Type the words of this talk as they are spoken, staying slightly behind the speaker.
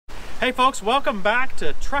Hey folks, welcome back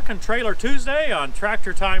to Truck and Trailer Tuesday on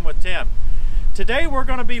Tractor Time with Tim. Today we're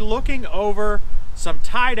going to be looking over some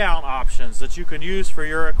tie-down options that you can use for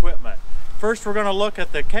your equipment. First we're going to look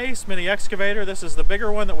at the Case mini excavator. This is the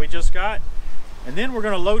bigger one that we just got. And then we're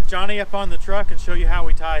going to load Johnny up on the truck and show you how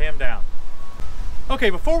we tie him down. Okay,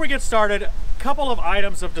 before we get started, a couple of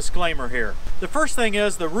items of disclaimer here. The first thing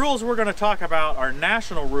is the rules we're going to talk about are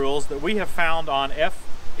national rules that we have found on FMCSA.gov,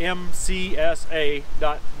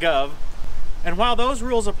 and while those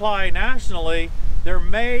rules apply nationally, there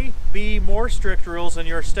may be more strict rules in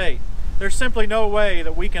your state. There's simply no way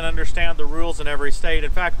that we can understand the rules in every state.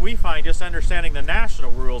 In fact, we find just understanding the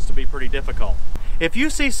national rules to be pretty difficult. If you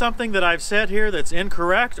see something that I've said here that's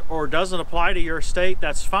incorrect or doesn't apply to your state,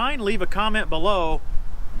 that's fine. Leave a comment below.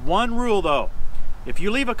 One rule though, if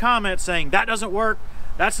you leave a comment saying that doesn't work,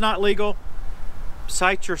 that's not legal,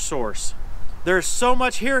 cite your source. There's so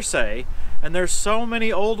much hearsay and there's so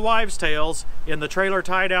many old wives' tales in the trailer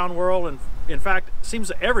tie-down world, and in fact it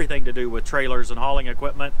seems everything to do with trailers and hauling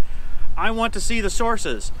equipment. I want to see the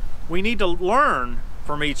sources. We need to learn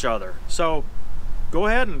from each other. So go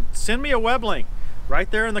ahead and send me a web link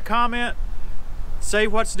right there in the comment. Say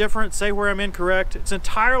what's different, say where I'm incorrect. It's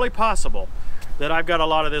entirely possible that I've got a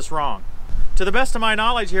lot of this wrong. To the best of my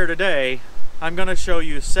knowledge here today, I'm going to show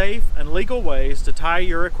you safe and legal ways to tie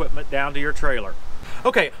your equipment down to your trailer.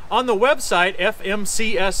 Okay, on the website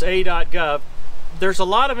fmcsa.gov, there's a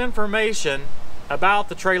lot of information about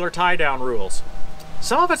the trailer tie-down rules.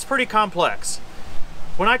 Some of it's pretty complex.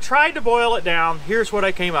 When I tried to boil it down, here's what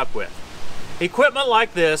I came up with. Equipment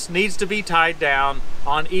like this needs to be tied down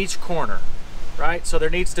on each corner, right? So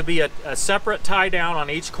there needs to be a separate tie down on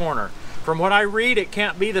each corner. From what I read, it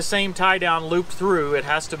can't be the same tie down looped through. It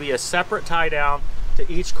has to be a separate tie down to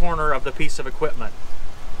each corner of the piece of equipment.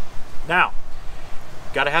 Now,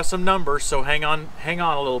 got to have some numbers, so hang on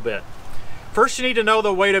a little bit. First, you need to know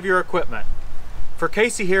the weight of your equipment. For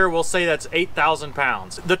Casey here, we'll say that's 8,000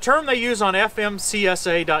 pounds. The term they use on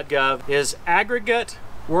fmcsa.gov is aggregate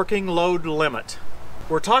working load limit.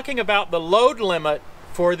 We're talking about the load limit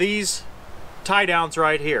for these tie downs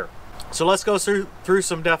right here. So let's go through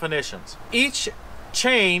some definitions. Each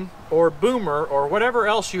chain or boomer or whatever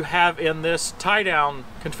else you have in this tie down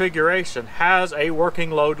configuration has a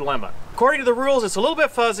working load limit. According to the rules, it's a little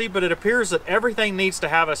bit fuzzy, but it appears that everything needs to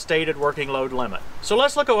have a stated working load limit. So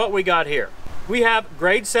let's look at what we got here. We have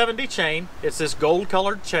grade 70 chain. It's this gold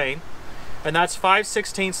colored chain, and that's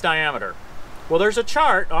 5/16 diameter. Well, there's a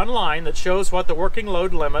chart online that shows what the working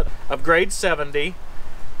load limit of grade 70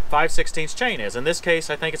 5/16 chain is. In this case,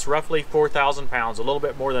 I think it's roughly 4,000 pounds, a little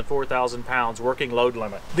bit more than 4,000 pounds working load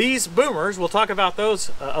limit. These boomers, we'll talk about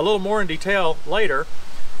those a little more in detail later.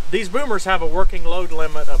 These boomers have a working load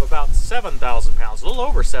limit of about 7,000 pounds, a little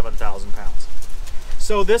over 7,000 pounds.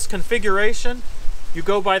 So this configuration, you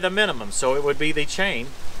go by the minimum, so it would be the chain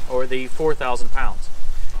or the 4,000 pounds.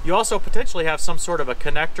 You also potentially have some sort of a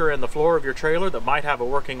connector in the floor of your trailer that might have a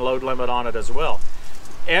working load limit on it as well.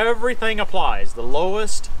 Everything applies, the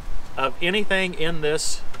lowest of anything in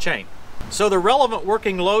this chain. So the relevant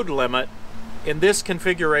working load limit in this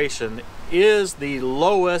configuration is the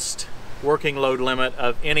lowest working load limit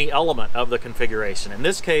of any element of the configuration. In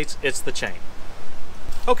this case, it's the chain.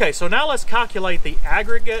 Okay, so now let's calculate the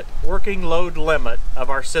aggregate working load limit of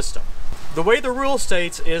our system. The way the rule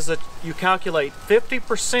states is that you calculate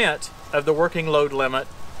 50% of the working load limit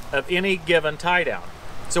of any given tie down.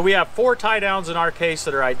 So we have 4 tie downs in our case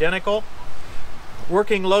that are identical.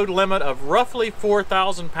 Working load limit of roughly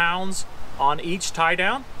 4,000 pounds on each tie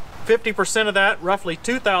down. 50% of that, roughly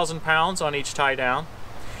 2,000 pounds on each tie down.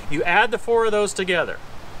 You add the 4 of those together.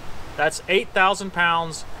 That's 8,000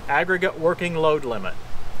 pounds aggregate working load limit.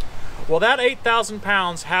 Well, that 8,000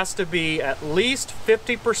 pounds has to be at least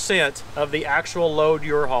 50% of the actual load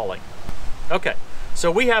you're hauling. Okay, so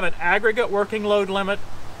we have an aggregate working load limit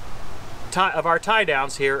of our tie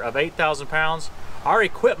downs here of 8,000 pounds. Our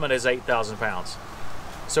equipment is 8,000 pounds.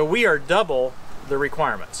 So we are double the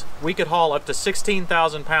requirements. We could haul up to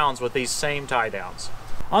 16,000 pounds with these same tie downs.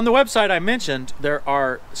 On the website I mentioned, there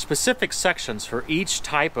are specific sections for each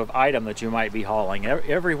type of item that you might be hauling,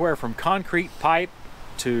 everywhere from concrete pipe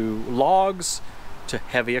to logs to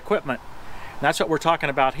heavy equipment. And that's what we're talking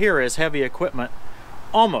about here is heavy equipment.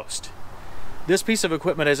 Almost. This piece of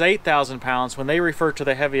equipment is 8,000 pounds. When they refer to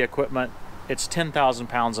the heavy equipment, it's 10,000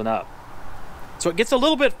 pounds and up. So it gets a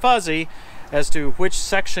little bit fuzzy as to which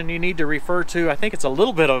section you need to refer to. I think it's a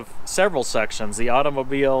little bit of several sections: the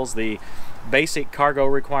automobiles, the basic cargo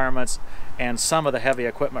requirements, and some of the heavy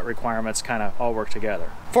equipment requirements kind of all work together.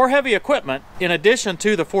 For heavy equipment, in addition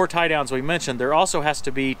to the 4 tie downs we mentioned, there also has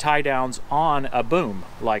to be tie downs on a boom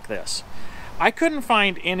like this. I couldn't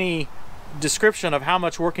find any description of how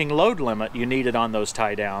much working load limit you needed on those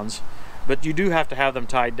tie downs, but you do have to have them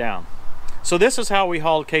tied down. So this is how we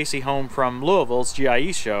hauled Casey home from Louisville's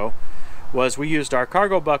GIE show, was we used our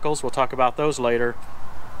cargo buckles, we'll talk about those later,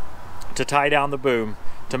 to tie down the boom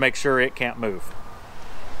to make sure it can't move.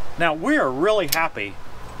 Now we are really happy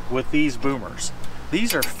with these boomers.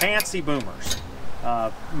 These are fancy boomers,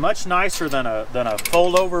 much nicer than a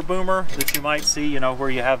fold-over boomer that you might see, you know, where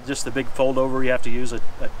you have just the big fold-over. You have to use a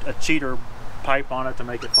cheater pipe on it to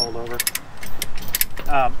make it fold over.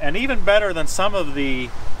 And even better than some of the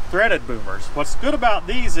threaded boomers. What's good about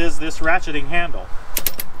these is this ratcheting handle,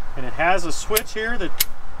 and it has a switch here that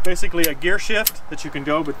basically a gear shift that you can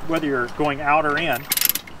go whether you're going out or in.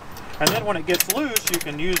 And then when it gets loose, you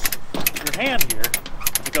can use your hand here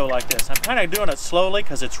to go like this. I'm kind of doing it slowly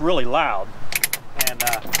because it's really loud, and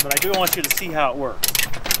but I do want you to see how it works.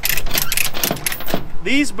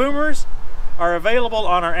 These boomers are available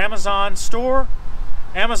on our Amazon store,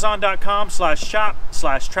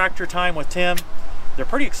 amazon.com/shop/tractortimewithtim. They're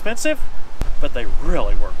pretty expensive, but they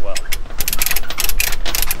really work well.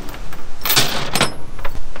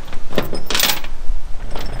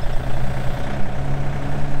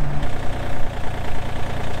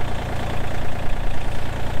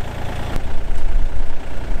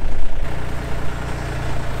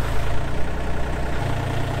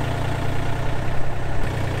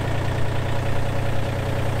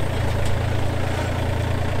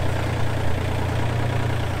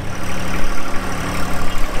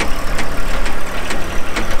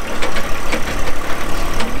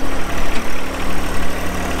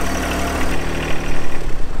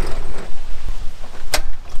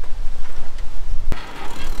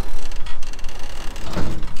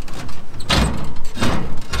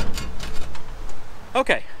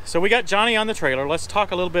 Okay, so we got Johnny on the trailer. Let's talk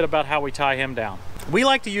a little bit about how we tie him down. We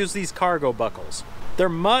like to use these cargo buckles. They're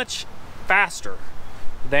much faster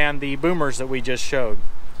than the boomers that we just showed.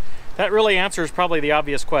 That really answers probably the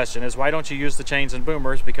obvious question, is why don't you use the chains and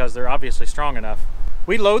boomers? Because they're obviously strong enough.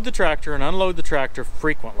 We load the tractor and unload the tractor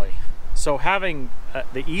frequently. So having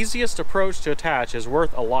the easiest approach to attach is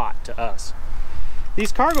worth a lot to us.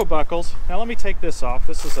 These cargo buckles, now let me take this off.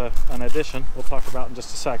 This is an addition we'll talk about in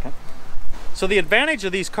just a second. So the advantage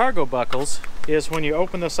of these cargo buckles is when you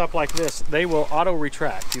open this up like this, they will auto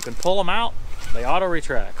retract. You can pull them out, they auto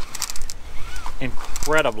retract.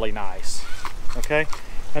 Incredibly nice, okay?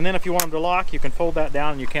 And then if you want them to lock, you can fold that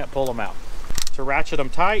down and you can't pull them out. To ratchet them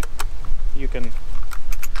tight, you can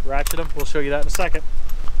ratchet them. We'll show you that in a second.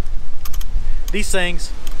 These things,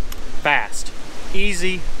 fast,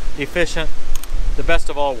 easy, efficient, the best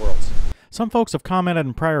of all worlds. Some folks have commented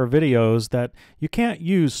in prior videos that you can't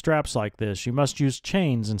use straps like this. You must use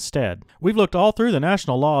chains instead. We've looked all through the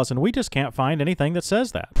national laws and we just can't find anything that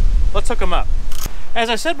says that. Let's hook them up. As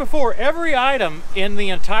I said before, every item in the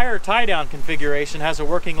entire tie-down configuration has a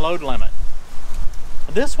working load limit.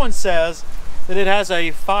 This one says that it has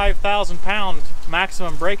a 5,000 pound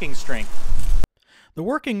maximum braking strength. The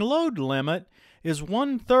working load limit is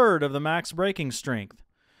 1/3 of the max braking strength.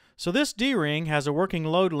 So this D-ring has a working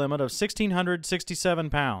load limit of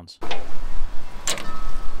 1,667 pounds.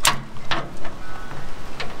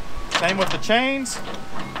 Same with the chains.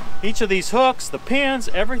 Each of these hooks, the pins,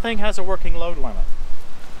 everything has a working load limit.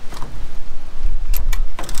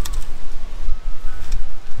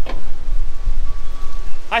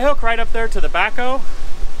 I hook right up there to the backhoe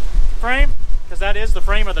frame, because that is the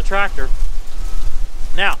frame of the tractor.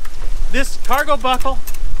 Now, this cargo buckle,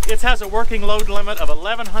 it has a working load limit of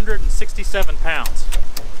 1,167 pounds.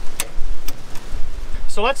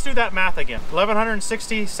 So let's do that math again.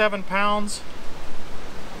 1,167 pounds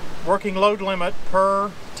working load limit per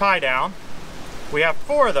tie down. We have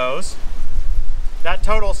 4 of those. That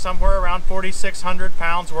totals somewhere around 4,600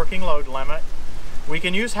 pounds working load limit. We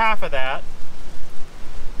can use half of that.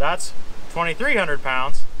 That's 2,300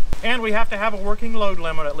 pounds. And we have to have a working load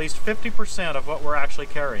limit at least 50% of what we're actually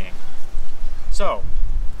carrying. So,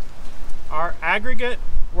 our aggregate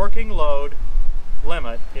working load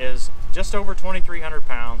limit is just over 2,300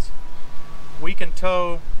 pounds. We can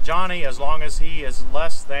tow Johnny as long as he is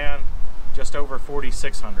less than just over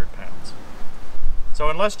 4,600 pounds. So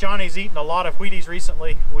unless Johnny's eaten a lot of Wheaties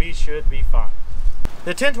recently, we should be fine.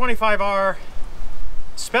 The 1025R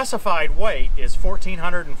specified weight is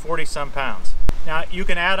 1,440 some pounds. Now you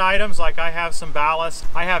can add items like I have some ballast.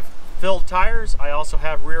 I have filled tires. I also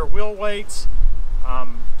have rear wheel weights.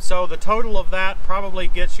 So the total of that probably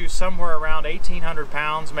gets you somewhere around 1,800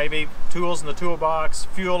 pounds, maybe tools in the toolbox,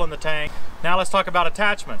 fuel in the tank. Now let's talk about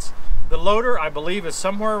attachments. The loader, I believe, is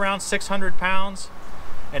somewhere around 600 pounds,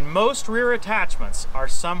 and most rear attachments are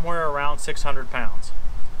somewhere around 600 pounds,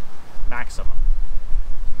 maximum.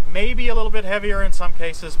 Maybe a little bit heavier in some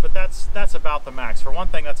cases, but that's about the max. For one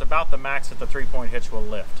thing, that's about the max that the 3-point hitch will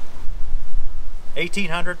lift.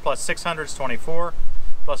 1,800 plus 600 is 24.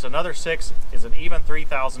 Plus another 6 is an even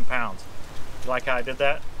 3,000 pounds. You like how I did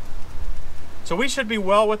that? So we should be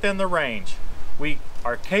well within the range. We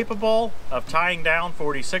are capable of tying down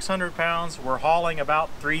 4,600 pounds. We're hauling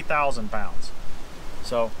about 3,000 pounds.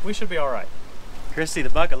 So we should be all right. Christy,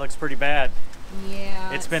 the bucket looks pretty bad.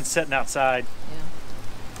 Yeah. It's been sitting outside. Yeah.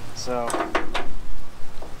 So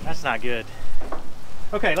that's not good.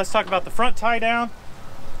 Okay, let's talk about the front tie down.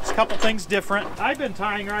 There's a couple things different. I've been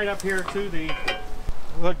tying right up here to the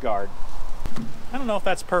hood guard. I don't know if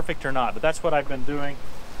that's perfect or not, but that's what I've been doing.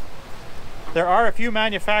 There are a few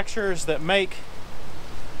manufacturers that make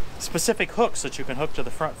specific hooks that you can hook to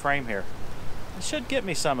the front frame here. I should get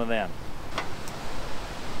me some of them.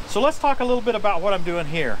 So let's talk a little bit about what I'm doing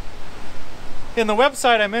here. In the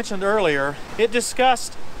website I mentioned earlier, it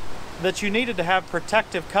discussed that you needed to have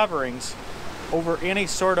protective coverings over any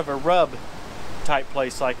sort of a rub type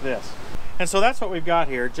place like this. And so that's what we've got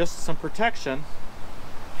here, just some protection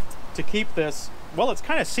to keep this, well, it's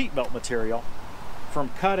kind of seatbelt material, from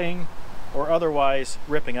cutting or otherwise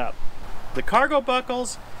ripping up. The cargo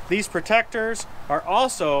buckles, these protectors, are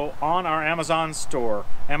also on our Amazon store,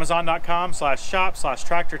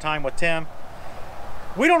 amazon.com/shop/tractortimewithtim.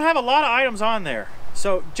 We don't have a lot of items on there,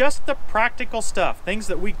 so just the practical stuff, things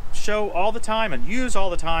that we show all the time and use all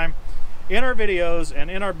the time in our videos and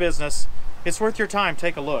in our business. It's worth your time.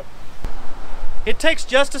 Take a look. It takes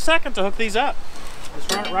just a second to hook these up. Just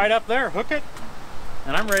run it right up there, hook it,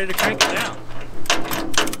 and I'm ready to crank it down.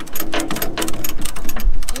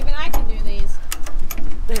 Even I can do these.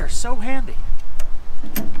 They are so handy.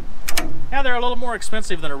 Now they're a little more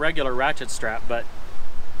expensive than a regular ratchet strap, but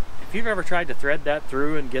if you've ever tried to thread that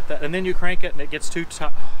through and get that, and then you crank it and it gets too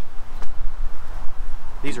tight,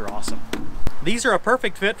 these are awesome. These are a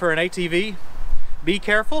perfect fit for an ATV. Be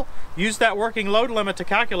careful. Use that working load limit to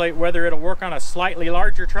calculate whether it'll work on a slightly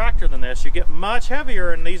larger tractor than this. You get much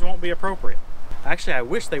heavier and these won't be appropriate. Actually, I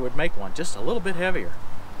wish they would make one just a little bit heavier.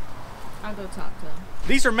 I'll go talk to them.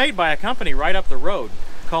 These are made by a company right up the road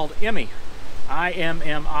called IMMI.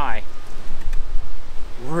 I-M-M-I.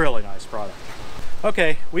 Really nice product.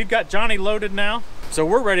 Okay, we've got Johnny loaded now, so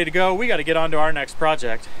we're ready to go. We got to get on to our next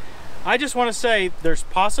project. I just want to say there's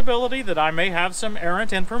possibility that I may have some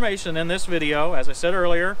errant information in this video, as I said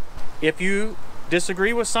earlier. If you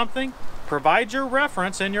disagree with something, provide your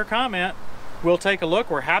reference in your comment. We'll take a look.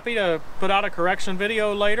 We're happy to put out a correction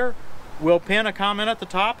video later. We'll pin a comment at the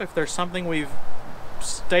top if there's something we've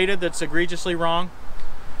stated that's egregiously wrong.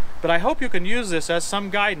 But I hope you can use this as some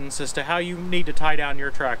guidance as to how you need to tie down your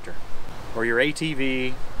tractor, or your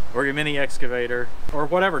ATV, or your mini excavator, or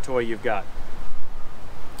whatever toy you've got.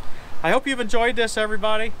 I hope you've enjoyed this,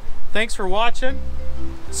 everybody. Thanks for watching.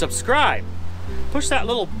 Subscribe. Push that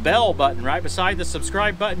little bell button right beside the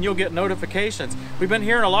subscribe button. You'll get notifications. We've been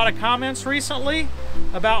hearing a lot of comments recently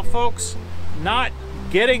about folks not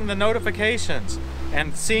getting the notifications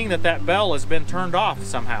and seeing that that bell has been turned off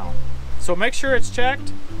somehow. So make sure it's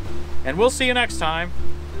checked, and we'll see you next time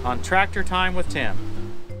on Tractor Time with Tim.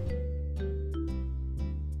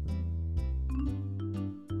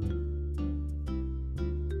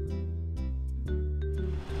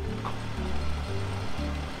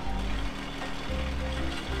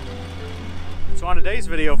 So on today's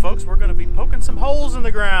video, folks, we're going to be poking some holes in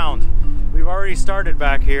the ground. We've already started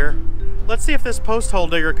back here. Let's see if this post hole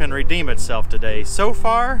digger can redeem itself today. So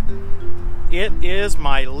far, it is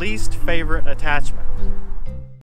my least favorite attachment.